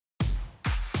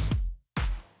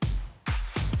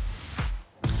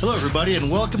Hello, everybody,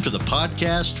 and welcome to the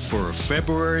podcast for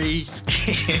February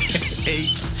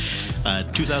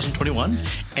 8th, 2021.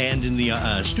 And in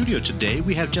the studio today,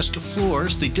 we have Jessica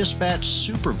Flores, the dispatch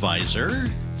supervisor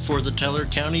for the Teller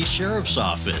County Sheriff's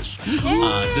Office.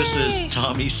 This is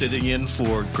Tommy sitting in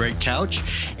for Greg Couch.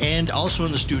 And also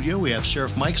in the studio, we have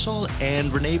Sheriff Mike Saul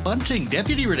and Renee Bunting.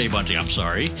 Deputy Renee Bunting, I'm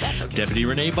sorry. That's okay. Deputy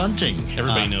Renee Bunting.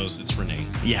 Everybody knows it's Renee.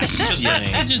 Yeah. It's just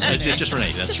Renee. It's just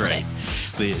Renee, that's right.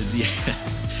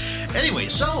 Anyway,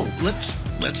 so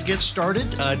let's get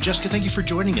started. Jessica, thank you for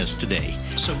joining us today.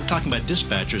 So we're talking about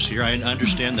dispatchers here. I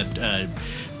understand that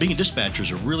being a dispatcher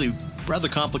is a really rather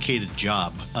complicated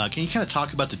job. Can you kind of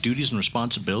talk about the duties and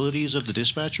responsibilities of the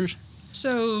dispatchers?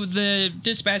 So the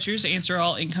dispatchers answer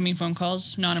all incoming phone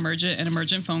calls, non-emergent and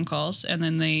emergent phone calls, and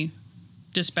then they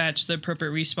dispatch the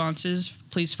appropriate responses,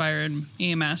 police, fire, and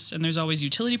EMS. And there's always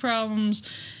utility problems,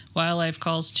 wildlife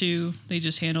calls too. They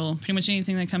just handle pretty much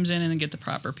anything that comes in and then get the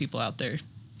proper people out there.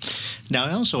 Now,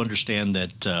 I also understand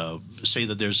that, say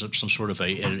that there's some sort of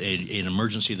an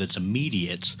emergency that's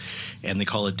immediate, and they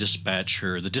call a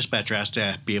dispatcher. The dispatcher has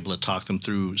to be able to talk them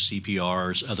through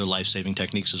CPRs, other life-saving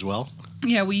techniques as well?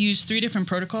 Yeah, we use 3 different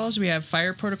protocols. We have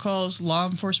fire protocols, law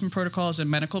enforcement protocols, and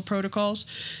medical protocols.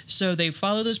 So they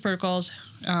follow those protocols.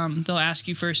 They'll ask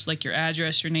you first, like, your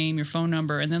address, your name, your phone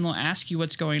number, and then they'll ask you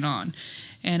what's going on.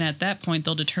 And at that point,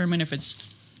 they'll determine if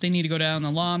they need to go down the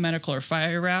law, medical, or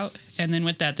fire route. And then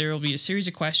with that, there will be a series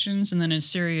of questions and then a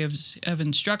series of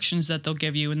instructions that they'll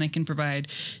give you. And they can provide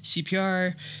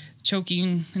CPR,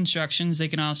 choking instructions. They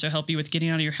can also help you with getting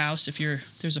out of your house if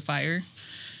there's a fire.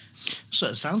 So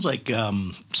it sounds like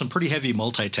some pretty heavy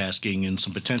multitasking in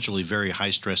some potentially very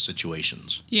high-stress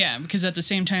situations. Yeah, because at the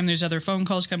same time, there's other phone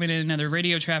calls coming in, other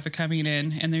radio traffic coming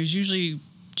in, and there's usually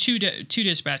two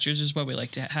dispatchers is what we like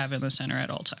to have in the center at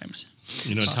all times.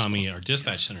 You know, Tommy, our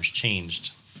dispatch center's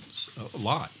changed a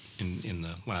lot in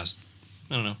the last,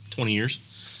 20 years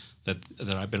that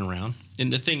I've been around.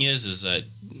 And the thing is that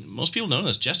most people don't know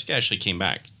this. Jessica actually came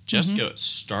back. Jessica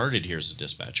started here as a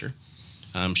dispatcher.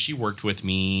 She worked with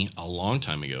me a long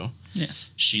time ago.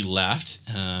 Yes. She left,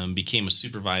 became a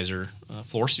supervisor,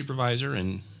 floor supervisor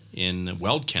in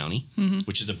Weld County,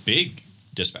 which is a big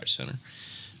dispatch center.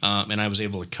 And I was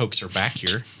able to coax her back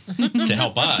here to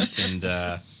help us.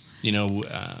 And,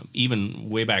 even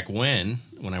way back when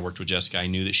I worked with Jessica, I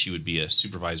knew that she would be a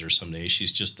supervisor someday.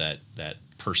 She's just that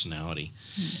personality.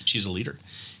 She's a leader.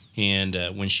 And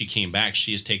when she came back,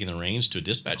 she has taken the reins to a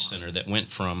dispatch center that went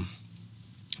from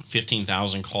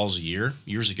 15,000 calls a year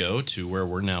years ago to where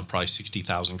we're now probably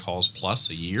 60,000 calls plus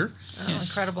a year. Oh, yes.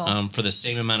 Incredible. For the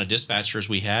same amount of dispatchers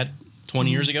we had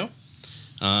 20 years ago.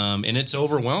 And it's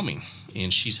overwhelming.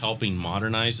 And she's helping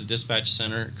modernize the dispatch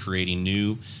center, creating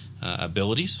new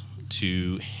abilities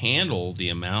to handle the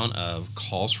amount of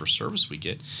calls for service we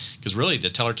get. Because really, the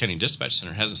Teller County Dispatch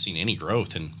Center hasn't seen any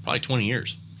growth in probably 20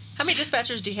 years. How many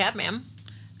dispatchers do you have, ma'am?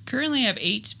 Currently I have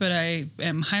 8, but I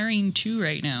am hiring 2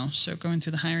 right now, so going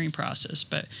through the hiring process.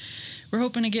 But we're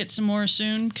hoping to get some more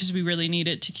soon because we really need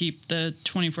it to keep the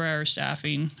 24-hour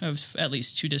staffing of at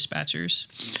least 2 dispatchers.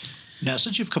 Now,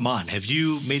 since you've come on, have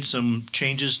you made some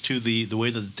changes to the way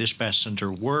that the dispatch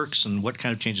center works, and what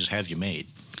kind of changes have you made?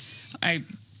 I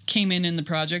came in the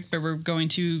project, but we're going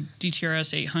to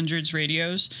DTRS 800s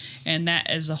radios, and that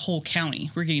as a whole county.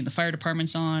 We're getting the fire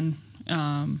departments on,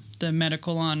 the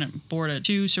medical on board at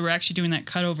 2, so we're actually doing that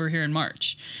cut over here in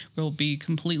March. We'll be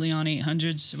completely on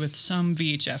 800s with some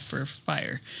VHF for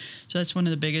fire. So that's one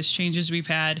of the biggest changes we've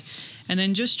had. And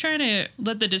then just trying to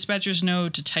let the dispatchers know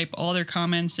to type all their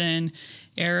comments in,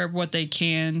 air what they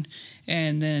can,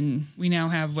 and then we now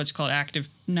have what's called active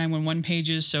 911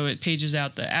 pages, so it pages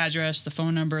out the address, the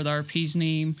phone number, the RP's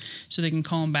name, so they can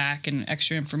call them back and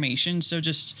extra information. So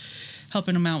just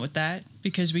helping them out with that,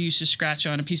 because we used to scratch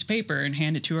on a piece of paper and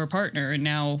hand it to our partner, and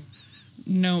now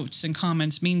notes and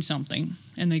comments mean something,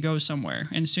 and they go somewhere.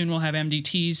 And soon we'll have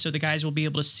MDTs, so the guys will be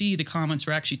able to see the comments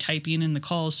we're actually typing in the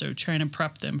calls, so trying to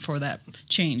prep them for that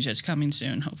change that's coming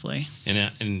soon, hopefully.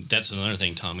 And that's another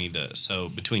thing, Tommy. So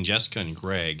between Jessica and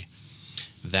Greg,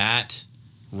 that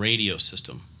radio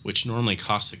system, which normally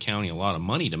costs the county a lot of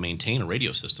money to maintain a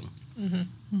radio system,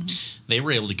 they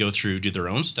were able to go through, do their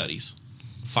own studies,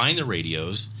 find the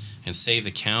radios, and save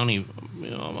the county,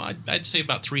 I'd say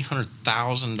about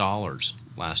 $300,000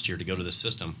 last year to go to the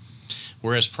system.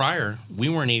 Whereas prior, we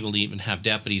weren't able to even have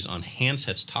deputies on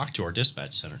handsets talk to our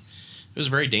dispatch center. It was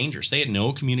very dangerous. They had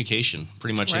no communication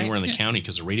pretty much anywhere in the county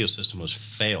because the radio system was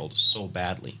failed so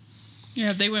badly.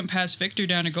 Yeah, if they went past Victor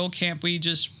down to Gold Camp, we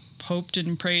just hoped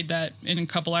and prayed that in a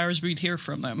couple hours we'd hear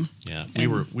from them. Yeah,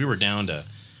 we were down to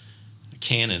a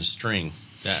can and a string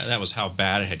That was how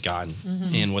bad it had gotten.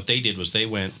 And what they did was they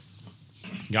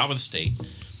got with the state,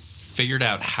 figured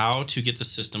out how to get the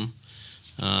system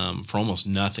for almost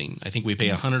nothing. I think we pay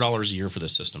 $100 a year for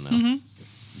this system now.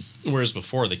 Whereas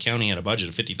before, the county had a budget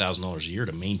of $50,000 a year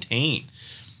to maintain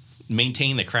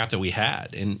the crap that we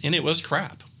had. And it was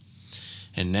crap.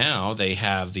 And now they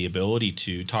have the ability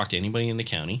to talk to anybody in the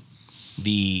county.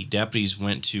 The deputies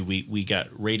we got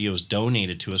radios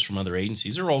donated to us from other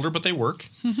agencies. They're older, but they work.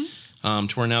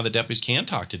 To where now the deputies can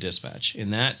talk to dispatch.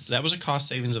 And that was a cost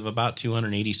savings of about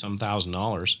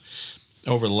 $280,000.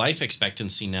 Over the life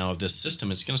expectancy now of this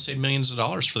system, it's going to save millions of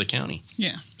dollars for the county.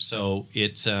 Yeah. So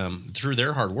it's through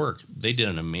their hard work, they did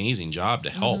an amazing job to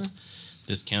help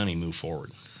this county move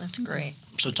forward. That's great.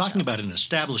 So talking about in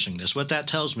establishing this, what that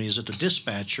tells me is that the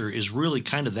dispatcher is really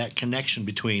kind of that connection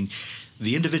between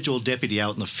the individual deputy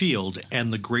out in the field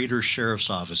and the greater sheriff's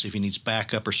office. If he needs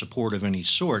backup or support of any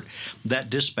sort,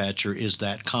 that dispatcher is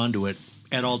that conduit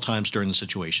at all times during the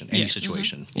situation, any Yes.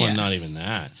 situation. Well, Yeah. not even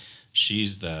that.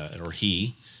 She's or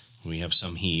he, we have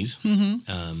some he's,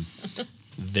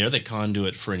 they're the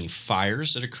conduit for any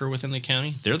fires that occur within the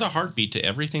county. They're the heartbeat to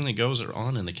everything that goes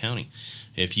on in the county.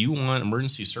 If you want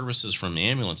emergency services from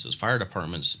ambulances, fire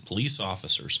departments, police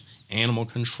officers, animal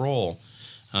control,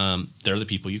 they're the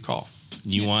people you call.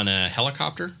 You want a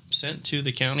helicopter sent to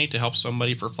the county to help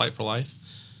somebody for Flight for Life?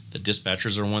 The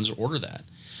dispatchers are the ones that order that.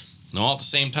 And all at the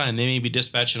same time, they may be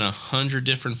dispatching 100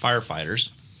 different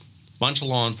firefighters, a bunch of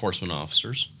law enforcement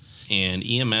officers, and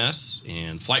EMS,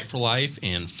 and Flight for Life,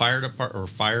 and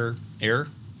fire air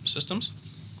systems.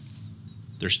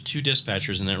 There's 2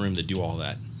 dispatchers in that room that do all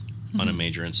that on a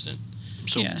major incident.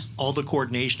 So Yeah. all the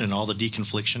coordination and all the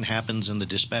deconfliction happens in the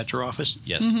dispatcher office?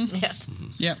 Yes. Yes.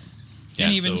 Yep. Yeah,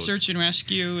 And even so- search and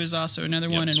rescue is also another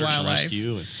Yep, one in search and wildlife.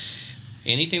 rescue and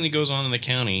anything that goes on in the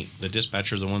county, the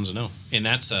dispatchers are the ones that know. And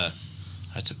that's a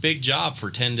big job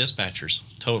for 10 dispatchers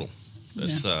total.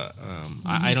 That's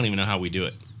I don't even know how we do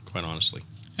it, quite honestly.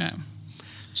 Yeah.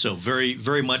 So very,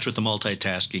 very much with the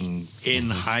multitasking in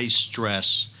high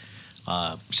stress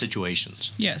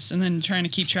situations. Yes, and then trying to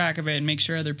keep track of it and make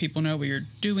sure other people know what you're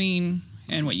doing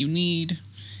and what you need.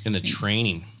 And the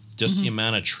training, just the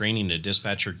amount of training the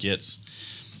dispatcher gets.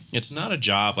 It's not a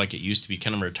job like it used to be,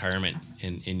 kind of retirement.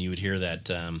 And you would hear that,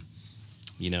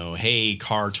 hey,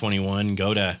 car 21,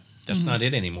 go to, that's not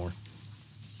it anymore.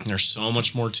 There's so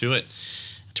much more to it,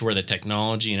 to where the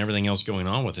technology and everything else going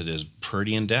on with it is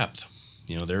pretty in depth.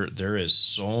 There is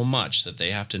so much that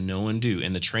they have to know and do.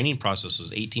 And the training process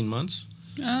is 18 months.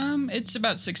 It's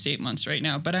about 6 to 8 months right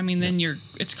now, but I mean, then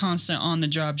it's constant on the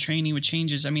job training with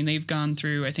changes. I mean, they've gone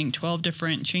through, I think, 12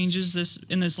 different changes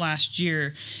in this last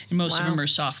year, and most of them are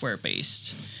software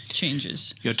based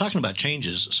changes. Talking about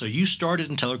changes, so you started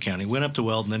in Teller County, went up to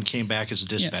Weld, and then came back as a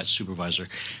dispatch supervisor.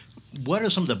 What are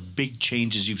some of the big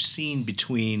changes you've seen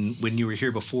between when you were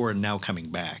here before and now coming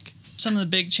back? Some of the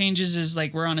big changes is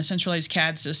like we're on a centralized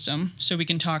CAD system, so we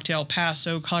can talk to El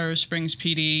Paso, Colorado Springs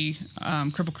PD,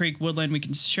 Cripple Creek, Woodland. We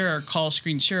can share our call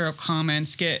screen, share our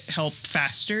comments, get help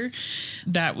faster.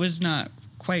 That was not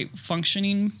quite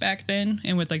functioning back then.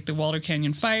 And with like the Walter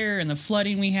Canyon fire and the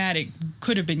flooding we had, it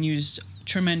could have been used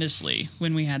tremendously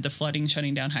when we had the flooding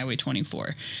shutting down Highway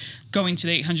 24. Going to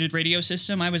the 800 radio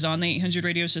system, I was on the 800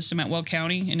 radio system at Weld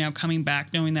County, and now coming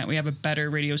back knowing that we have a better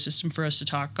radio system for us to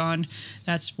talk on,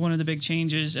 that's one of the big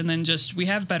changes. And then just we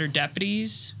have better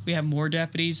deputies. We have more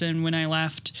deputies than when I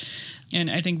left, and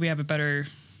I think we have a better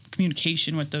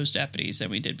communication with those deputies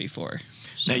than we did before.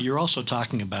 So. Now, you're also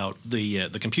talking about the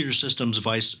computer systems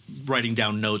device, writing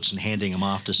down notes and handing them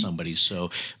off to somebody. So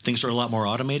things are a lot more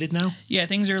automated now? Yeah,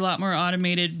 things are a lot more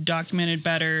automated, documented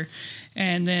better.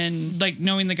 And then, like,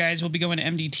 knowing the guys will be going to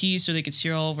MDT so they could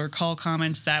see all of our call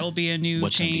comments, that will be a new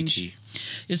change. MDT?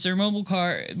 It's their mobile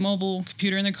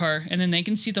computer in their car, and then they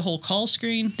can see the whole call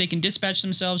screen. They can dispatch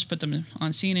themselves, put them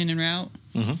on scene and en route.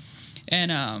 Mm-hmm.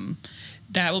 And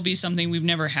that will be something we've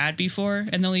never had before.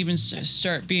 And they'll even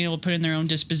start being able to put in their own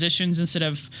dispositions instead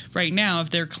of right now, if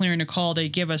they're clearing a call, they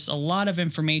give us a lot of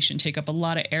information, take up a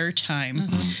lot of airtime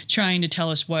trying to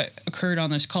tell us what occurred on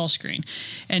this call screen.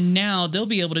 And now they'll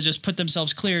be able to just put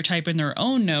themselves clear, type in their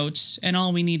own notes, and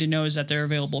all we need to know is that they're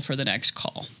available for the next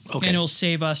call. Okay. And it'll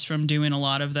save us from doing a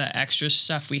lot of the extra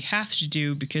stuff we have to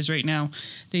do because right now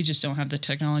they just don't have the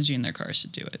technology in their cars to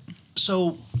do it.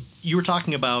 So you were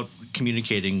talking about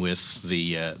communicating with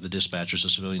the dispatchers, the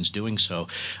civilians doing so.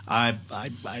 I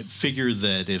figure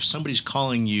that if somebody's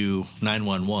calling you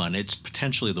 911, it's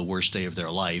potentially the worst day of their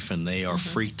life, and they are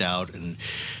freaked out. And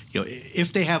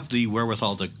if they have the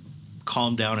wherewithal to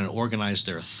calm down and organize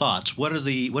their thoughts, what's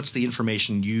the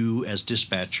information you as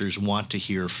dispatchers want to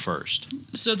hear first?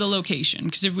 So the location,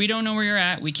 because if we don't know where you're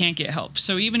at, we can't get help.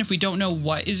 So even if we don't know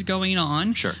what is going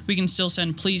on, Sure. we can still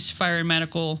send police, fire, and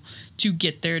medical to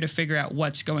get there to figure out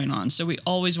what's going on. So we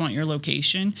always want your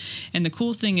location. And the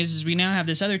cool thing is we now have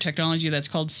this other technology that's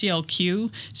called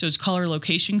CLQ. So it's caller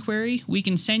location query. We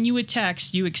can send you a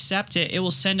text, you accept it, it will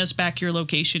send us back your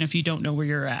location if you don't know where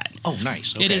you're at. Oh,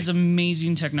 nice. Okay. It is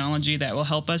amazing technology that will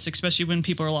help us, especially when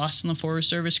people are lost in the Forest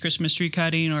Service, Christmas tree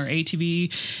cutting, or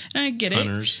ATV. And I get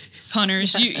it.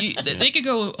 Hunters, they could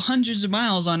go hundreds of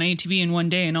miles on ATV in one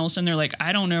day, and all of a sudden they're like,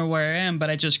 I don't know where I am, but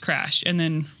I just crashed. And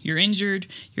then you're injured,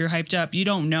 you're hyped up, you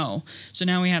don't know. So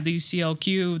now we have these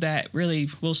CLQ that really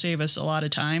will save us a lot of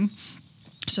time.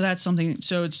 So that's something.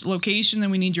 So it's location, then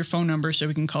we need your phone number so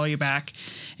we can call you back.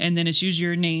 And then it's usually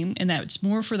your name, and that's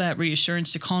more for that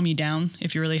reassurance to calm you down.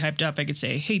 If you're really hyped up, I could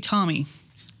say, hey, Tommy,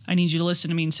 I need you to listen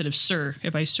to me instead of sir.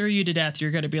 If I sir you to death,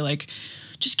 you're going to be like,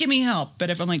 just give me help. But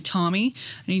if I'm like, Tommy,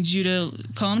 I need you to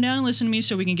calm down and listen to me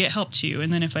so we can get help to you.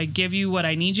 And then if I give you what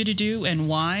I need you to do and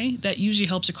why, that usually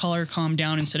helps a caller calm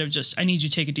down instead of just, I need you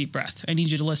to take a deep breath. I need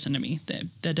you to listen to me.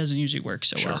 That doesn't usually work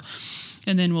so well.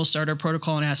 And then we'll start our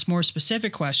protocol and ask more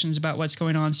specific questions about what's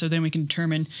going on. So then we can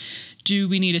determine, do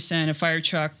we need to send a fire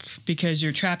truck because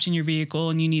you're trapped in your vehicle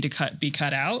and you need to be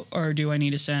cut out? Or do I need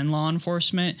to send law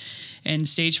enforcement and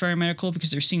stage fire medical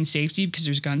because they're seeing safety because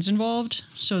there's guns involved?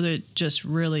 So that just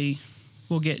really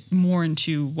we'll get more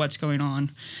into what's going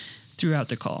on throughout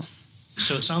the call.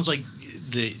 So it sounds like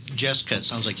Jessica, it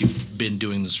sounds like you've been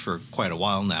doing this for quite a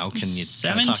while now. Can you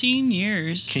 17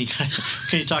 years.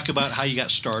 Can you talk about how you got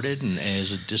started and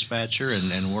as a dispatcher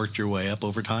and worked your way up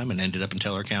over time and ended up in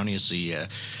Teller County as the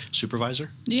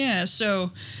supervisor? Yeah, so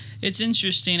it's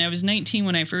interesting. I was 19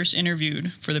 when I first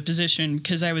interviewed for the position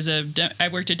because I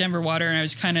worked at Denver Water and I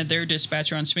was kind of their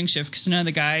dispatcher on swing shift because none of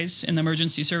the guys in the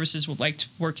emergency services would like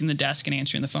working the desk and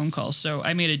answering the phone calls. So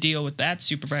I made a deal with that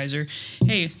supervisor.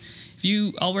 Hey,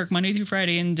 I'll work Monday through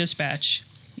Friday in dispatch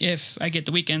if I get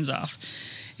the weekends off.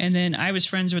 And then I was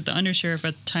friends with the undersheriff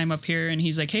at the time up here, and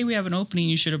he's like, hey, we have an opening,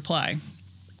 you should apply.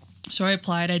 So I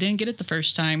applied. I didn't get it the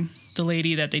first time. The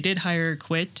lady that they did hire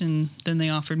quit, and then they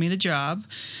offered me the job.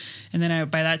 And then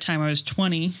by that time I was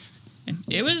 20.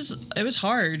 It was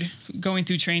hard going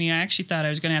through training. I actually thought I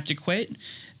was going to have to quit,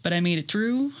 but I made it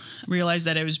through. Realized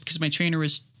that it was because my trainer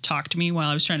was talking to me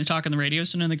while I was trying to talk on the radio,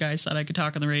 so none of the guys thought I could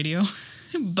talk on the radio.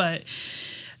 But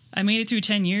I made it through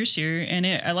 10 years here, and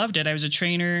I loved it. I was a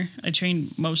trainer. I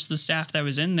trained most of the staff that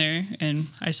was in there, and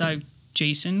I saw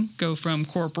Jason go from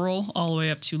corporal all the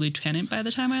way up to lieutenant by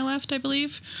the time I left, I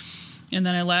believe. And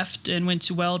then I left and went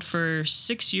to Weld for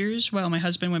 6 years while my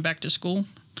husband went back to school.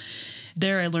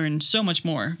 There I learned so much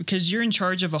more because you're in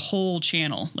charge of a whole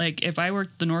channel. Like if I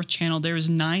worked the North Channel, there was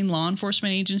 9 law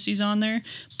enforcement agencies on there.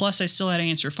 Plus I still had to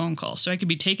answer phone calls. So I could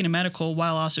be taking a medical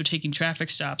while also taking traffic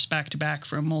stops back to back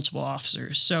from multiple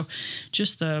officers. So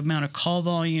just the amount of call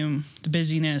volume, the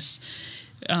busyness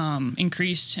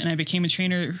increased, and I became a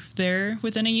trainer there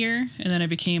within a year. And then I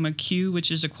became a Q,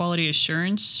 which is a quality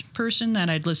assurance person that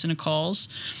I'd listen to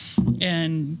calls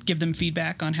and give them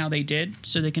feedback on how they did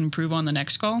so they can improve on the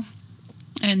next call.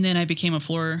 And then I became a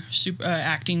floor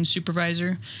acting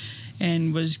supervisor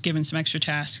and was given some extra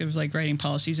tasks of like writing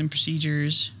policies and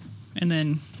procedures. And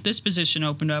then this position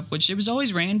opened up, which it was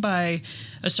always ran by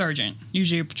a sergeant,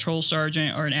 usually a patrol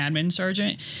sergeant or an admin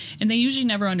sergeant. And they usually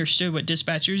never understood what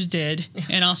dispatchers did.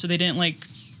 And also they didn't like,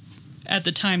 at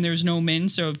the time there was no men,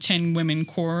 so 10 women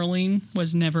quarreling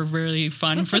was never really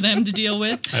fun for them to deal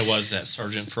with. I was that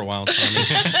sergeant for a while, Tommy.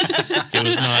 It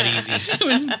was not easy.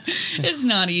 It's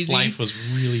not easy. Life was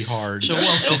really hard. So,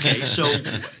 so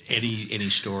any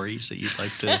stories that you'd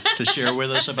like to share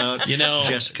with us about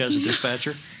Jessica as a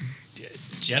dispatcher?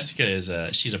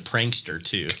 Jessica she's a prankster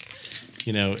too.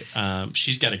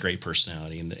 She's got a great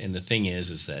personality, and the thing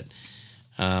is that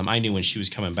I knew when she was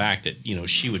coming back that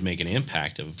she would make an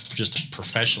impact of just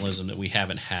professionalism that we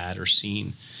haven't had or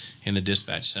seen in the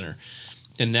dispatch center.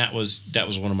 And that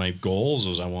was one of my goals.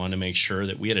 Was I wanted to make sure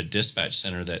that we had a dispatch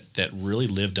center that really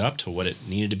lived up to what it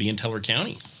needed to be in Teller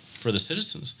County for the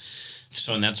citizens.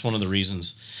 So, and that's one of the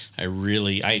reasons I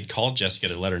had called Jessica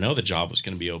to let her know the job was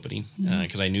going to be opening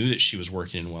because I knew that she was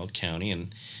working in Weld County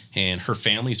and her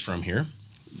family's from here.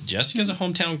 Jessica's a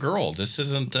hometown girl. This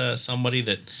isn't somebody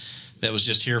that was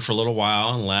just here for a little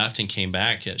while and left and came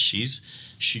back.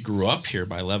 She grew up here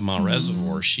by 11 Mile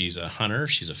Reservoir. She's a hunter.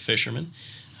 She's a fisherman.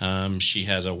 She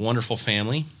has a wonderful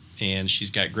family, and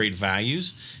she's got great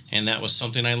values. And that was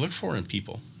something I look for in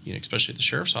people, especially at the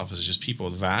sheriff's office, is just people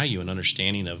with value and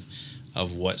understanding of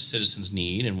of what citizens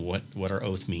need and what our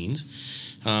oath means.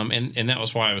 And that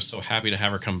was why I was so happy to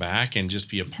have her come back and just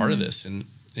be a part of this. And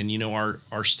you know,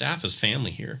 our staff is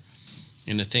family here.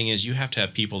 And the thing is, you have to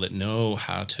have people that know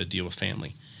how to deal with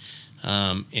family.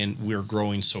 And we're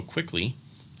growing so quickly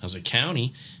as a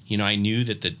county. You know, I knew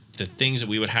that the things that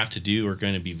we would have to do are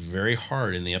going to be very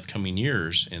hard in the upcoming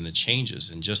years, and the changes,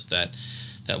 and just that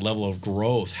level of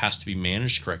growth has to be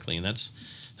managed correctly. And that's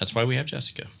why we have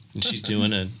Jessica. And she's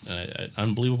doing an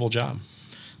unbelievable job.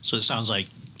 So it sounds like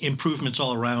improvements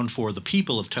all around for the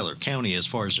people of Teller County as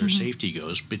far as their safety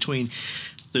goes.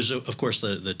 There's, of course,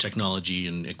 the technology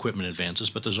and equipment advances,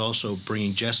 but there's also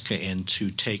bringing Jessica in to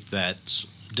take that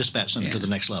dispatch center to the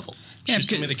next level. Yeah, She's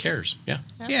somebody that cares. Yeah.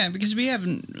 Yeah, because we have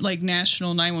like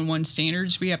national 911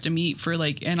 standards we have to meet for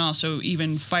and also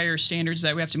even fire standards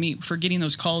that we have to meet for getting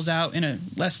those calls out in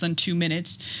less than 2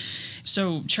 minutes.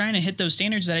 So trying to hit those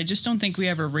standards that I just don't think we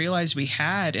ever realized we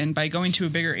had, and by going to a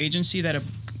bigger agency that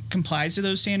complies to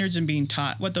those standards and being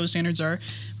taught what those standards are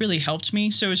really helped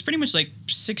me. So it was pretty much like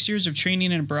 6 years of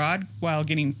training abroad while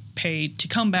getting paid to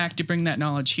come back to bring that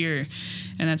knowledge here.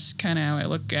 And that's kind of how I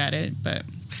look at it. But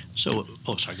sorry,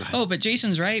 go ahead. Oh, but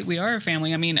Jason's right. We are a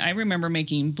family. I mean, I remember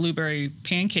making blueberry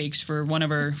pancakes for one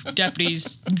of our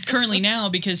deputies currently now,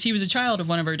 because he was a child of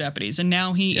one of our deputies, and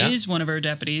now he is one of our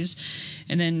deputies.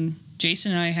 And then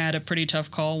Jason and I had a pretty tough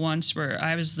call once where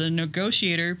I was the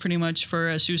negotiator pretty much for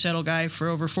a suicidal guy for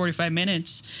over 45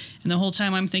 minutes. And the whole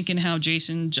time I'm thinking how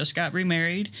Jason just got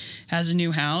remarried, has a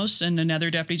new house, and another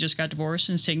deputy just got divorced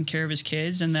and is taking care of his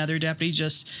kids, and the other deputy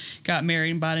just got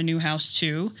married and bought a new house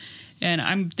too. And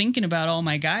I'm thinking about all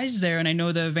my guys there, and I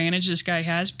know the advantage this guy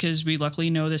has because we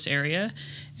luckily know this area.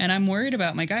 And I'm worried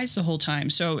about my guys the whole time.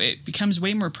 So it becomes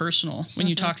way more personal when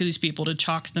you talk to these people to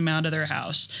talk them out of their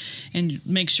house and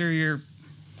make sure your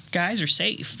guys are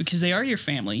safe, because they are your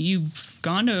family. You've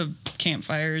gone to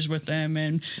campfires with them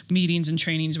and meetings and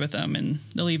trainings with them, and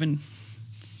they'll even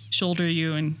shoulder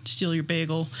you and steal your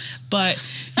bagel, but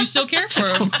you still care for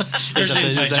them. There's an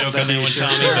inside joke on that one,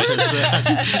 Tommy,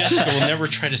 but Jessica will never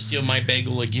try to steal my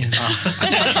bagel again.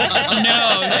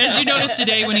 No, as you noticed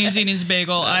today when he was eating his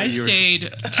bagel, I stayed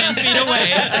 10 feet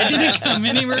away. I didn't come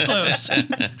anywhere close.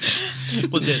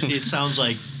 Well, it sounds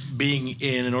like being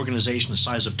in an organization the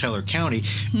size of Teller County,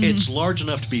 it's large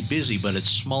enough to be busy, but it's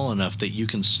small enough that you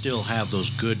can still have those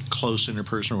good, close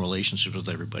interpersonal relationships with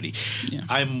everybody. Yeah.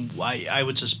 I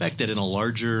would suspect that in a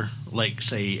larger, like,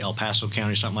 say, El Paso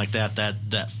County, something like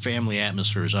that family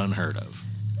atmosphere is unheard of.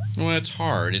 Well, it's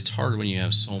hard. It's hard when you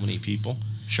have so many people.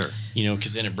 Sure. You know,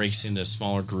 because then it breaks into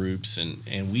smaller groups,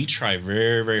 and we try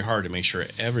very, very hard to make sure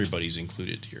everybody's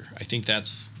included here. I think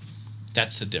that's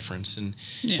the difference. And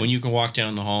when you can walk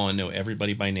down the hall and know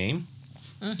everybody by name,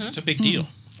 it's a big deal.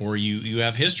 Or you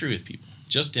have history with people,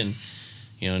 just in,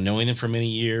 knowing them for many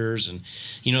years. And,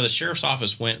 the sheriff's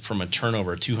office went from a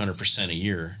turnover of 200% a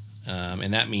year.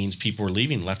 And that means people were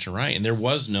leaving left and right. And there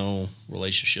was no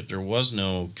relationship. There was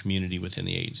no community within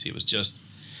the agency. It was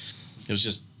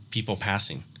just people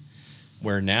passing.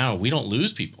 Where now we don't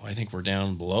lose people. I think we're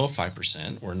down below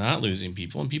 5%. We're not losing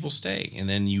people, and people stay. And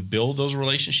then you build those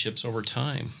relationships over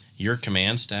time. Your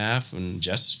command staff, and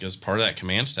Jessica's part of that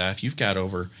command staff, you've got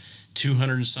over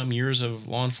 200 and some years of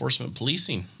law enforcement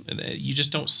policing. You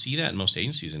just don't see that in most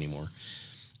agencies anymore.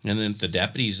 And then the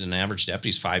deputies, an average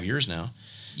deputy's 5 years now.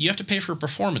 You have to pay for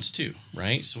performance too,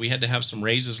 right? So we had to have some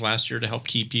raises last year to help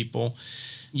keep people.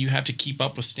 You have to keep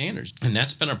up with standards. And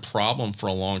that's been a problem for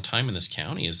a long time in this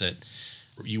county, is that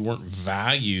you weren't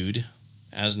valued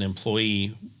as an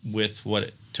employee with what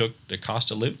it took the cost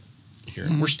to live here.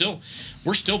 We're still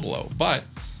below, but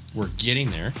we're getting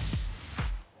there.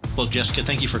 Well, Jessica,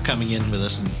 thank you for coming in with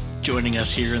us and joining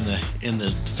us here in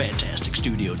the fantastic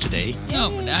studio today.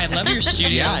 Oh, I love your studio.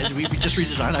 Yeah, we just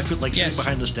redesigned. I feel like sitting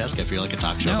behind this desk. I feel like a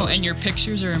talk show host. And your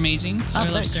pictures are amazing. So I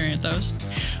love staring at those.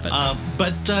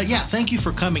 But thank you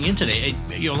for coming in today.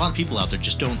 A lot of people out there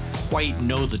just don't quite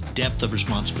know the depth of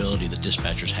responsibility that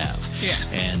dispatchers have. Yeah.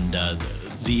 And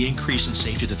the increase in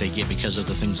safety that they get because of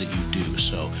the things that you do.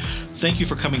 So thank you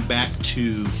for coming back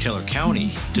to Teller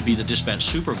County to be the dispatch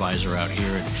supervisor out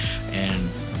here and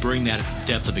bring that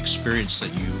depth of experience that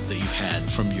you've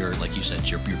had from your, like you said,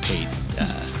 your paid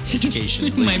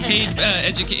education. My paid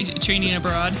education, training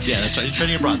abroad. Yeah, that's right.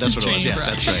 Training abroad. That's what it was. Yeah,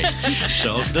 that's right.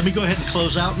 So let me go ahead and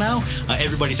close out now.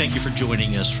 Everybody, thank you for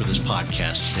joining us for this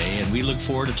podcast today, and we look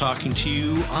forward to talking to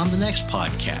you on the next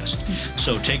podcast.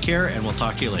 So take care, and we'll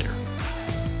talk to you later.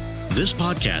 This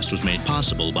podcast was made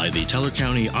possible by the Teller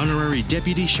County Honorary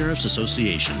Deputy Sheriff's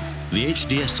Association. The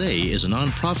HDSA is a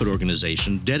nonprofit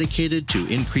organization dedicated to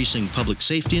increasing public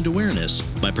safety and awareness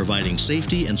by providing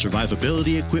safety and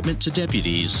survivability equipment to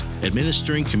deputies,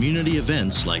 administering community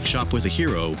events like Shop with a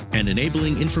Hero, and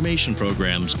enabling information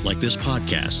programs like this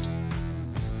podcast.